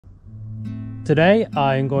Today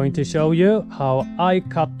I'm going to show you how I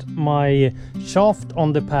cut my shaft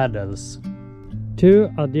on the paddles.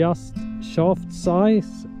 To adjust shaft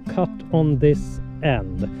size, cut on this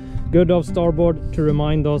end. Good of Starboard to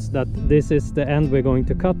remind us that this is the end we're going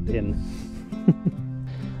to cut in.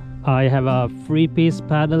 I have a 3-piece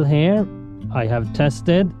paddle here. I have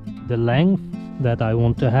tested the length that I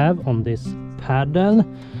want to have on this paddle.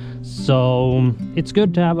 So it's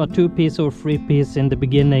good to have a 2-piece or 3-piece in the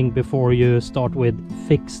beginning before you start with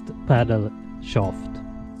fixed paddle shaft.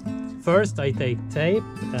 First I take tape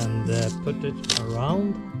and put it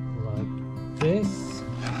around like this.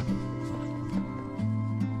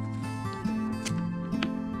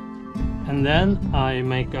 And then I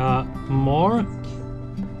make a mark.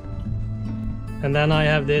 And then I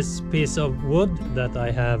have this piece of wood that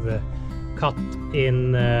I have cut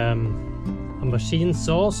in a machine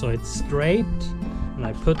saw so it's straight, and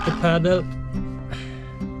I put the paddle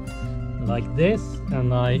like this,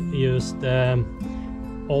 and I use the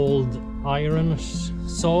old iron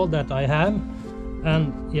saw that I have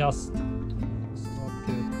and just start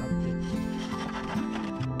to cut it.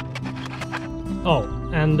 Oh,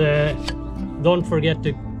 and don't forget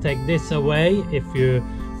to take this away if you're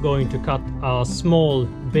going to cut a small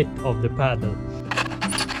bit of the paddle.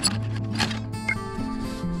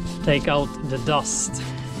 Take out the dust.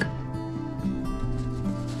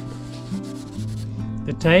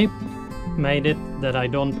 The tape made it that I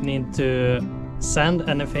don't need to sand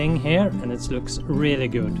anything here, and it looks really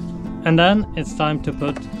good. And then it's time to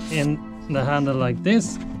put in the handle like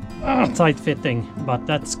this. Tight fitting, but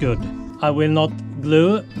that's good. I will not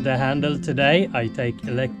glue the handle today. I take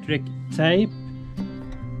electric tape.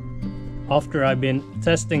 After I've been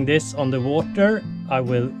testing this on the water, I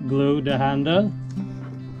will glue the handle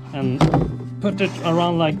and put it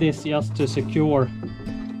around like this just to secure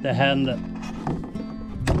the handle.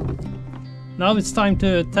 Now it's time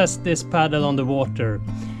to test this paddle on the water.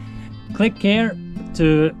 Click here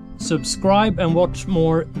to subscribe and watch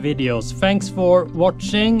more videos. Thanks for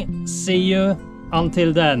watching. See you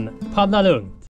until then. Paddla lugnt!